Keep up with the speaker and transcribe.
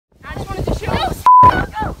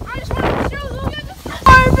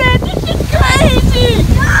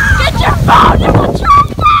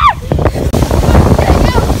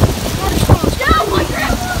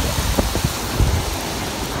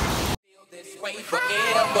Wait forever.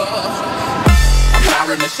 I'm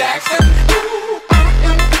Byron the Jackson. Ooh, I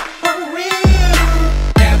am for real.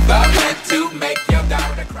 Never meant to make your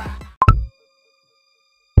daughter cry.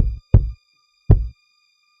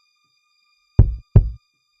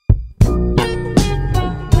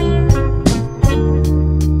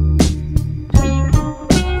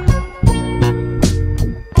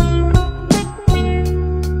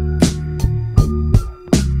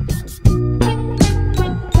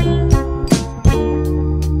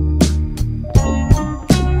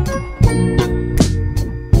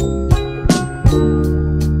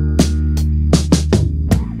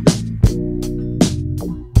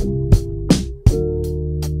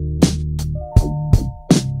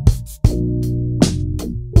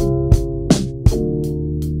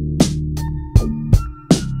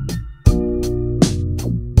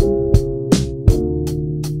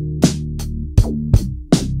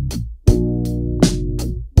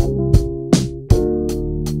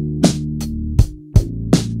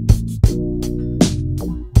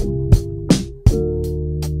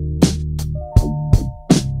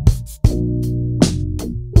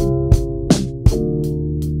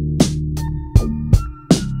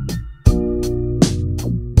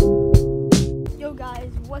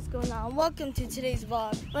 What's going on? Welcome to today's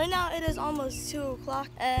vlog. Right now it is almost 2 o'clock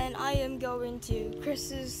and I am going to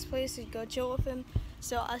Chris's place to go chill with him.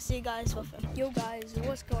 So I'll see you guys with him. Yo guys,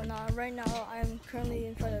 what's going on? Right now I'm currently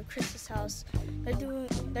in front of Chris's house. They're doing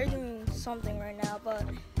something right now, but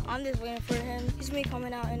I'm just waiting for him. He's gonna be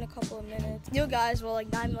coming out in a couple of minutes. Yo guys, well,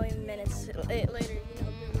 like 9 million minutes later.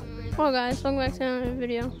 Hello guys, welcome back to another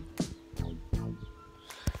video.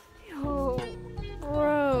 Yo,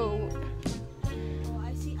 bro.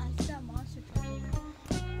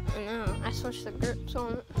 I switched the grips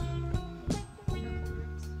on it.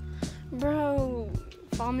 Bro,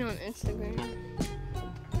 follow me on Instagram.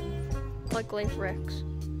 Like Life Rex.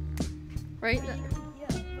 Right? Yeah,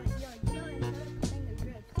 but you know, instead of putting the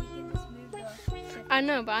grips, you can just move the... I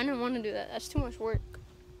know, but I didn't want to do that. That's too much work.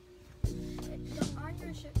 Aren't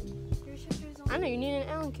your shifters on? I know, you need an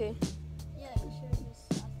Allen key. Yeah, you should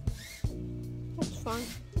just... That's fine.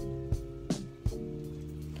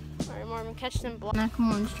 Alright, Marvin, catch them blocks. Now,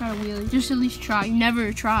 come on, just try to wheelie. Just at least try. You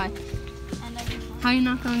never try. How you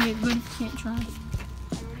not gonna get good if you can't try?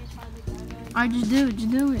 Alright, just do it.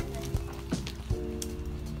 Just do it.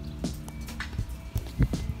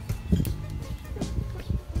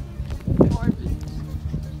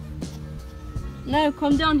 No,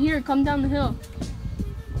 come down here. Come down the hill.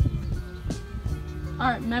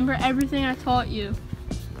 Alright, remember everything I taught you.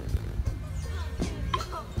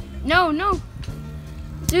 No, no.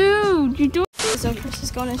 Dude, you do. So Chris is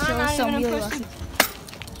going to show us some wheelie lessons.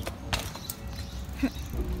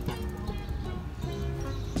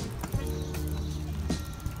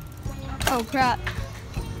 Oh crap!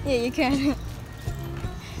 Yeah, you can.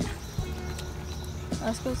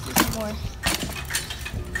 Let's go see some more.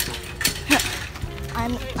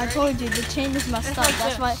 I told you the chain is messed up.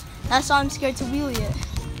 That's why I'm scared to wheelie it.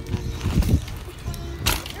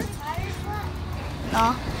 Your tire's flat?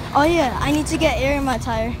 No. Oh yeah, I need to get air in my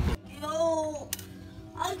tire. Yo,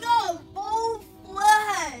 I got both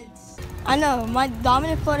flats. I know, my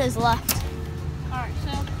dominant foot is left. Alright,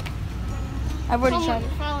 so. I've already tried it.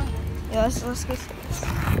 Follow me. Yeah, let's go see this.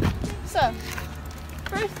 So,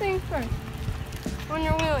 first thing first. When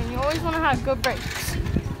you're wheeling, you always want to have good brakes.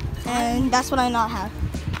 And that's what I not have.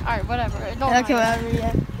 Alright, whatever. Don't Okay, whatever,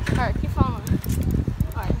 yeah. Alright, keep following.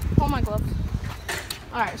 Alright, hold my gloves.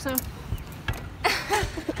 Alright, so.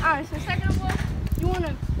 Alright, so second of all, you want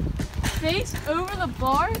to face over the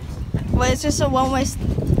bars. Well, it's just a one-way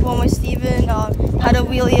Steven, how to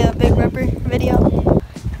wheelie a Big Ripper video.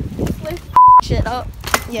 Lift Shit up.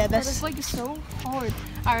 Yeah, that's that's... like so hard.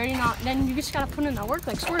 Already not. Then you just gotta put in that work,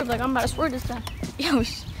 like swerve. Like I'm about to swerve this time. Yo,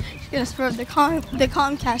 she's gonna swerve the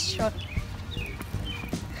Comcast truck.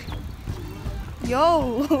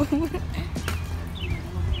 Yo.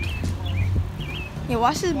 Yeah,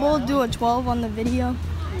 watch this bull do a 12 on the video.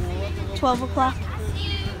 12 o'clock.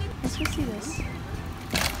 Let's go see this.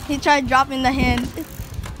 He tried dropping the hand.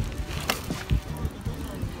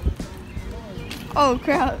 Oh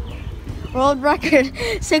crap. World record,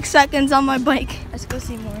 6 seconds on my bike. Let's go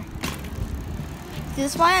see more.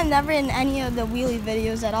 This is why I'm never in any of the wheelie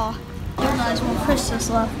videos at all. Yo guys, well Chris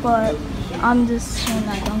just left, but I'm just showing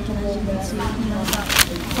that Duncan, as you can see. You know, got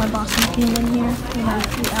my Boston came in here. We have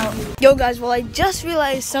feet out. Yo guys, well I just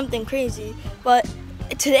realized something crazy, but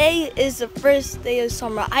today is the first day of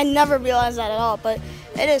summer. I never realized that at all, but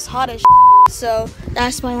it is hot as so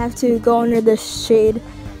that's why I have to go under this shade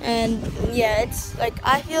And yeah, it's like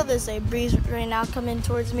I feel there's a breeze right now coming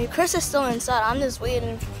towards me. Chris is still inside. I'm just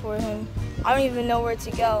waiting for him. I don't even know where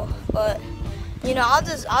to go, but you know, I'll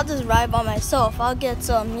just ride by myself. I'll get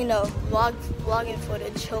some, you know, vlogging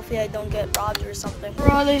footage. Hopefully I don't get robbed or something.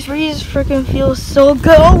 Bro, this breeze freaking feels so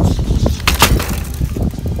good.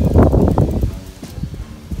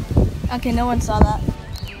 Okay, no one saw that.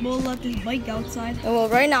 We'll let this bike outside. Well,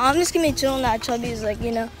 right now I'm just gonna be chilling at Chubby's, like,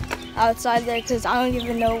 you know, outside there, because I don't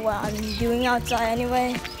even know what I'm doing outside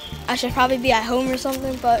anyway. I should probably be at home or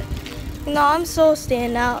something, but you know, I'm still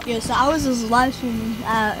staying out. Yeah, so I was just live streaming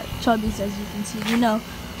at Chubby's, as you can see, you know,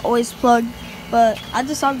 always plugged. But I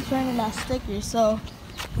just saw this random that sticker, so,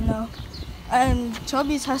 you know. And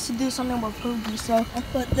Chubby's has to do something with hoagie, so I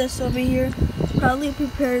put this over here. Proudly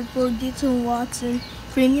prepared for D2 Watson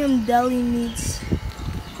premium deli meats.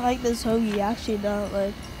 I like this hoagie, actually, though.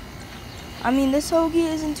 Like, I mean, this hoagie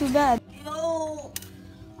isn't too bad. Yo,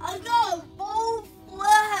 I got both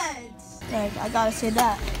legs. Like, I gotta say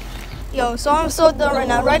that. Yo, so I'm so done right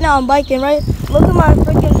now. Right now I'm biking, right? Look at my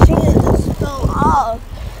freaking chain, it just fell off.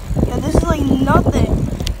 Yo, this is like nothing.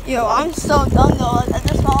 Yo, I'm so done though. I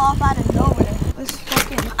just fell off out of nowhere. This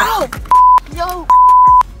fucking, ow!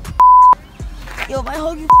 Yo, my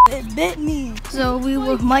hoagie, it bit me. So we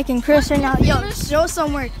with Mike and Chris right now. Yo, show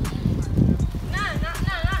some work. Nah,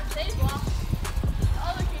 save block. The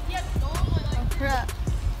other kid, he had to go on like Oh, crap.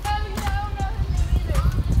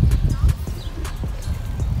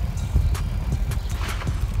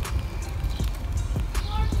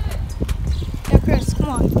 Yo, Chris, come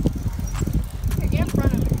on. Here, get in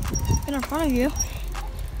front of me. Get in front of you.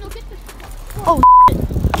 No, get this. Oh,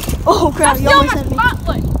 oh crap, you almost hit me.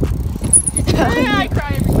 Spotlight. I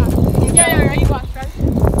cry every time. Yeah, ready? Watch, right?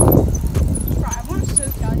 Bro, I want to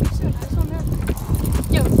soak out. You're so nice on that.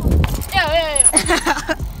 Yo.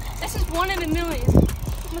 This is one in a million. I'm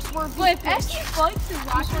gonna swerve. But if SU Bikes is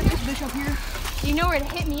watching this bitch up here, you know where to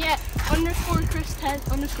hit me at. _Chris10_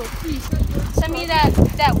 please. Send me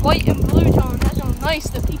that white and blue tone. That's so nice.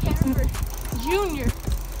 The PK River Junior.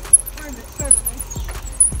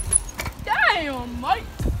 Damn, Mike.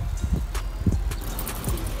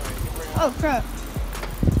 Oh crap.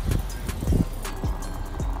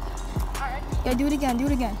 Yeah, do it again, do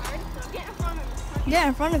it again. Get in front of me. Get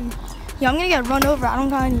in front of me. Yeah, I'm gonna get run over. I don't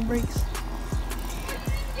got any brakes.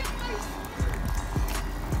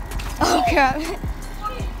 Oh crap.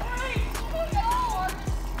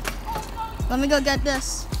 Let me go get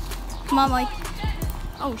this. Come on, Mike.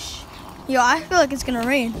 Oh sh. Yo, I feel like it's gonna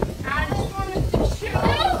rain. I just wanted to shoot.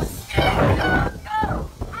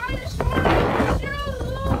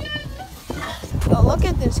 Yo, look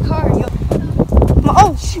at this car. Yo.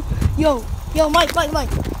 Oh shoot. Yo, Mike.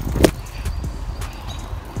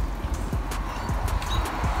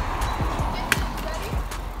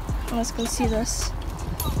 Let's go see this.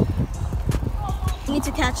 We need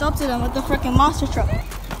to catch up to them with the freaking monster truck.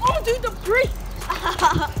 Oh, dude, the brake.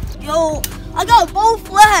 Yo, I got both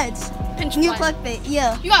legs. Pinch New flat. clickbait,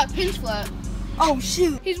 yeah. You got a pinch flat. Oh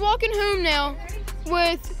shoot. He's walking home now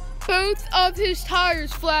with both of his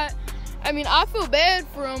tires flat. I mean, I feel bad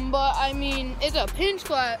for him, but I mean, it's a pinch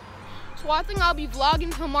flat. So I think I'll be vlogging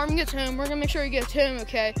until Marvin gets home. We're gonna make sure he gets home,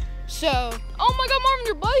 okay? So, oh my God, Marvin,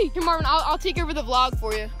 your bike. Here, Marvin, I'll take over the vlog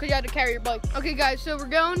for you because you had to carry your bike. Okay, guys, so we're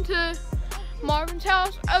going to Marvin's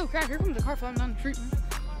house. Oh crap, here comes the car flying down the street, man.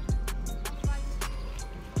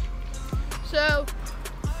 So,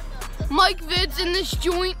 Mike Vids in this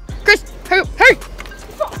joint. Chris, hurry.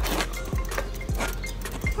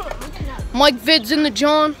 Mike Vids in the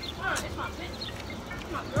John.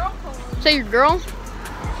 Is that your girl?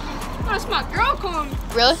 Oh, that's my girl calling me.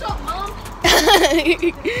 Really? What's up, Mom?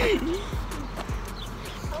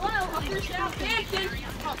 Hello, I'm just out dancing.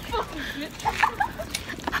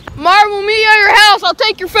 Marv, we'll meet you at your house. I'll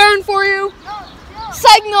take your phone for you. No.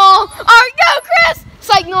 Signal. All right, go, Chris.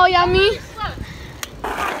 Signal, yeah, me.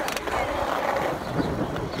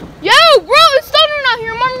 Yo, bro, it's thundering out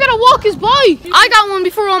here. Mom gotta walk his bike. I got one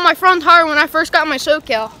before on my front tire when I first got my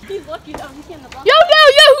SoCal. He's lucky though. He can't block. Yo,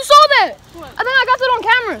 who saw that? What? I think I got that on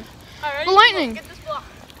camera. All right, the lightning. Get this block.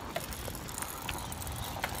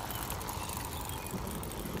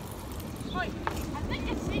 Wait, I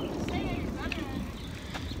think it's safe to say that you're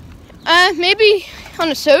running. Maybe on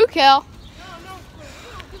the SoCal.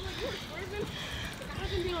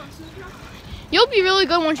 You'll be really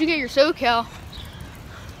good once you get your SoCal.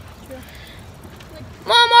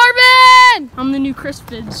 Come on, Marvin! I'm the new Chris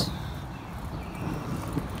Vids.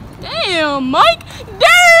 Damn, Mike!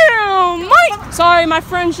 Damn, Mike! Sorry, my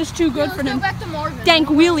friend's just too good for him. Go back to Marvin. Dank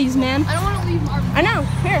wheelies, man. I don't want to leave Marvin. I know.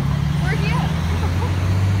 Here. Where's he at?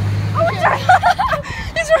 Oh, it's right.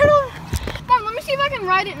 He's and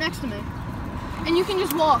ride it next to me, and you can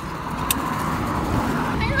just walk.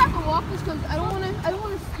 I think I have to walk this because I don't want to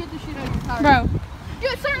get the shit out of your tires. Bro. Yo,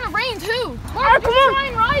 it's starting to rain too. Alright, come on. Try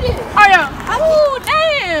and ride it. Oh yeah. Oh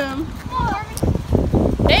damn. Come on,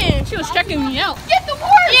 Marvin. Damn, she was checking me out. Get the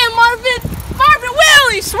horse. Yeah, Marvin,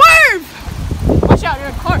 Willie, swerve. Watch out,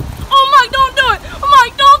 there's a car. Oh Mike, don't do it. Oh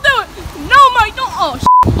Mike, don't do it. No, Mike, don't. Oh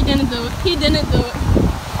shit, he didn't do it. He didn't do it.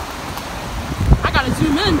 I gotta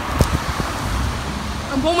zoom in.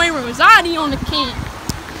 I'm going Rosati on the can.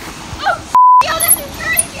 Oh, yo, this is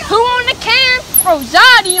crazy. Who on the can?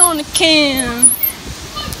 Rosati on the can.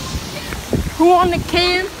 Who on the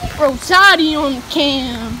can? Rosati on the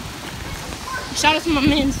can. Shout out to my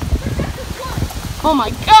mans. Oh my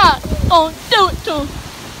God! Don't do it to him.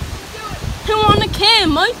 Who on the can,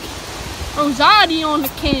 Mike? Rosati on the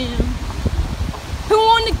can. Who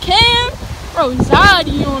on the can?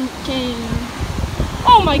 Rosati on the can.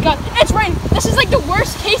 Oh my God! It's raining. This is like the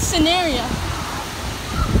worst case scenario.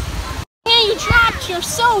 And you dropped your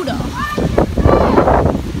soda.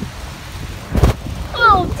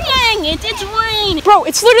 Oh dang it! It's raining. Bro,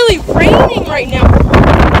 it's literally raining right now.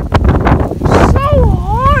 So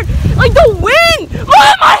hard. Like the wind. Look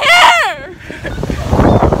at my hair.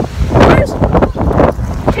 Where's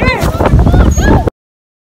here?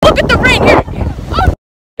 Look at the rain here. Oh,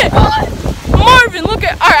 shit. Marvin, look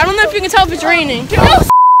at. Alright, I don't know if you can tell if it's raining. No,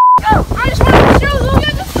 I just wanted to show them.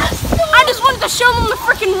 I just wanted to show them the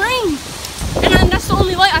freaking rain. And then that's the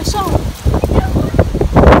only light I saw.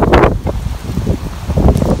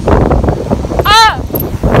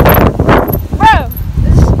 Bro,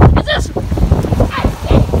 is this?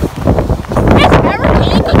 It's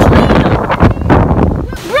Hurricane Katrina.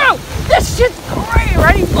 Bro, this shit's great,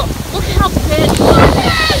 right? Look at how bad.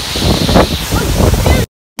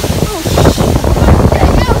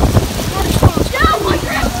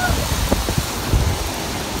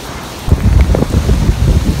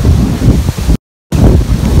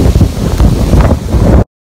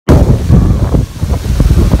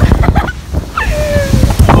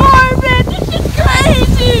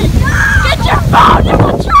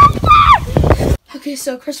 Okay,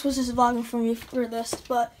 so Chris was just vlogging for me for this,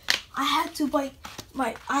 but I had to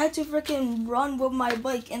freaking run with my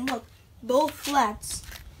bike, and look, both flats.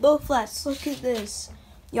 Look at this.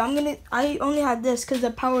 Yo, I only had this because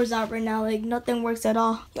the power's out right now. Like nothing works at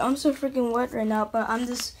all. Yo, I'm so freaking wet right now, but I'm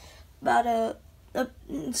just about to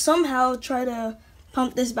somehow try to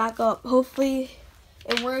pump this back up. Hopefully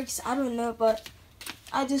it works. I don't know, but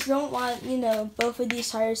I just don't want, you know, both of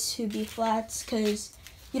these tires to be flats because,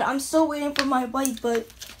 you know, I'm still waiting for my bike, but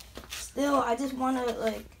still, I just want to,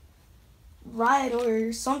 like, ride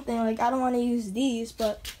or something. Like, I don't want to use these,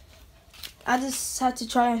 but I just have to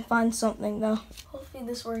try and find something, though. Hopefully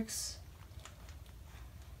this works.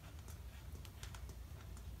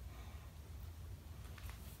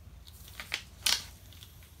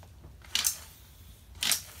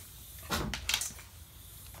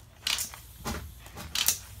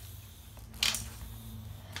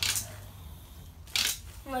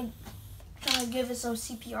 I'm like trying to give it some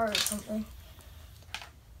CPR or something.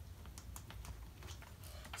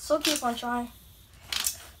 So keep on trying.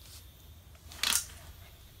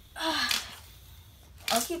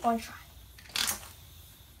 I'll keep on trying.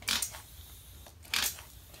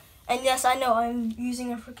 And yes, I know I'm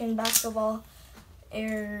using a freaking basketball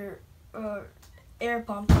air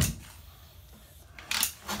pump.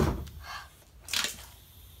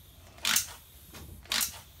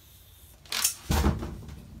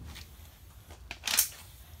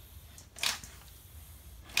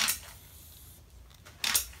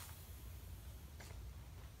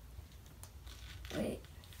 Wait.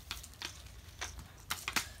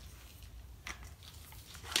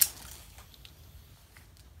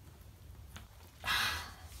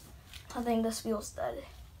 I think this wheel's dead.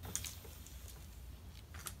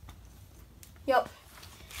 Yep.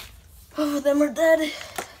 Both of them are dead.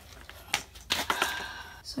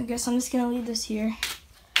 So I guess I'm just gonna leave this here.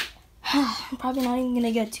 I'm probably not even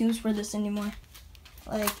gonna get tubes for this anymore.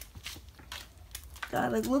 Like,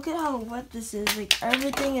 God, like look at how wet this is. Like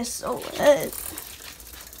everything is so wet.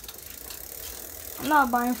 I'm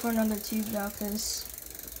not buying for another tube now because,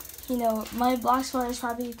 you know, my block spot is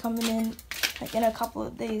probably coming in like in a couple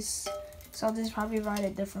of days. So I'll just probably ride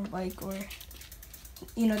a different bike or,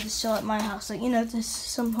 you know, just chill at my house. Like, you know,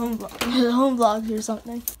 just some home vlogs or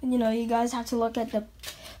something. You know, you guys have to look at the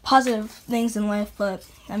positive things in life. But,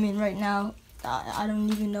 I mean, right now, I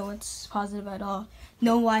don't even know what's positive at all.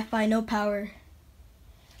 No Wi-Fi, no power.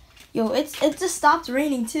 Yo, it just stopped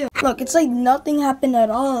raining too. Look, it's like nothing happened at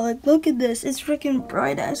all. Like, look at this. It's freaking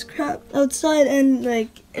bright as crap outside and,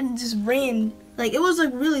 like, it just rained. Like, it was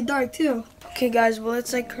like really dark too. Okay guys, well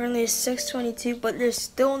it's like currently 6:22, but there's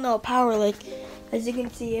still no power. Like, as you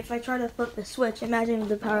can see, if I try to flip the switch, imagine if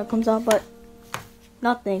the power comes on, but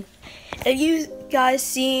nothing. Have you guys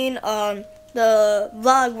seen the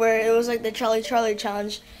vlog where it was like the Charlie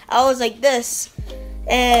challenge? I was like this,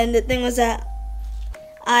 and the thing was that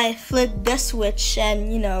I flipped this switch,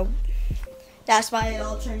 and you know, that's why it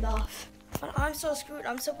all turned off. But I'm so screwed.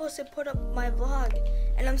 I'm supposed to put up my vlog,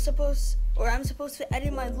 and I'm supposed to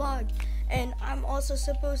edit my vlog, and I'm also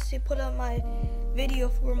supposed to put up my video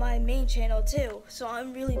for my main channel too. So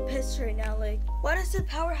I'm really pissed right now. Like, why does the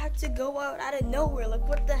power have to go out of nowhere? Like,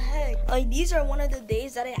 what the heck? Like, these are one of the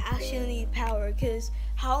days that I actually need power, because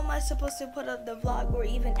how am I supposed to put up the vlog or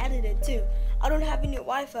even edit it too? I don't have any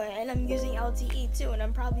Wi-Fi, and I'm using LTE too, and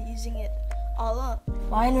I'm probably using it all up.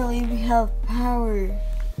 Finally, we have power.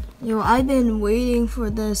 Yo, I've been waiting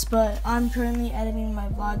for this, but I'm currently editing my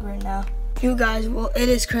vlog right now. You guys, well, it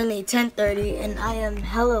is currently 10:30, and I am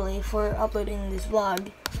hella late for uploading this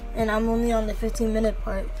vlog, and I'm only on the 15-minute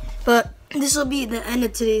part. But this will be the end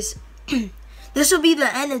of today's vlog.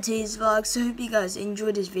 So I hope you guys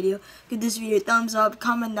enjoyed this video. Give this video a thumbs up,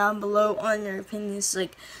 comment down below on your opinions.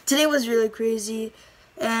 Like, today was really crazy.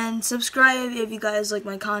 And subscribe if you guys like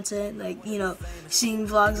my content, like, you know, seeing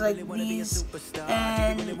vlogs like these.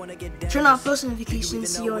 And turn off post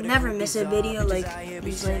notifications so you'll never miss a video like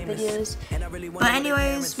these videos. But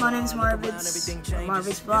anyways, my name's Marvids,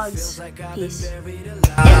 Marvids Vlogs. Peace.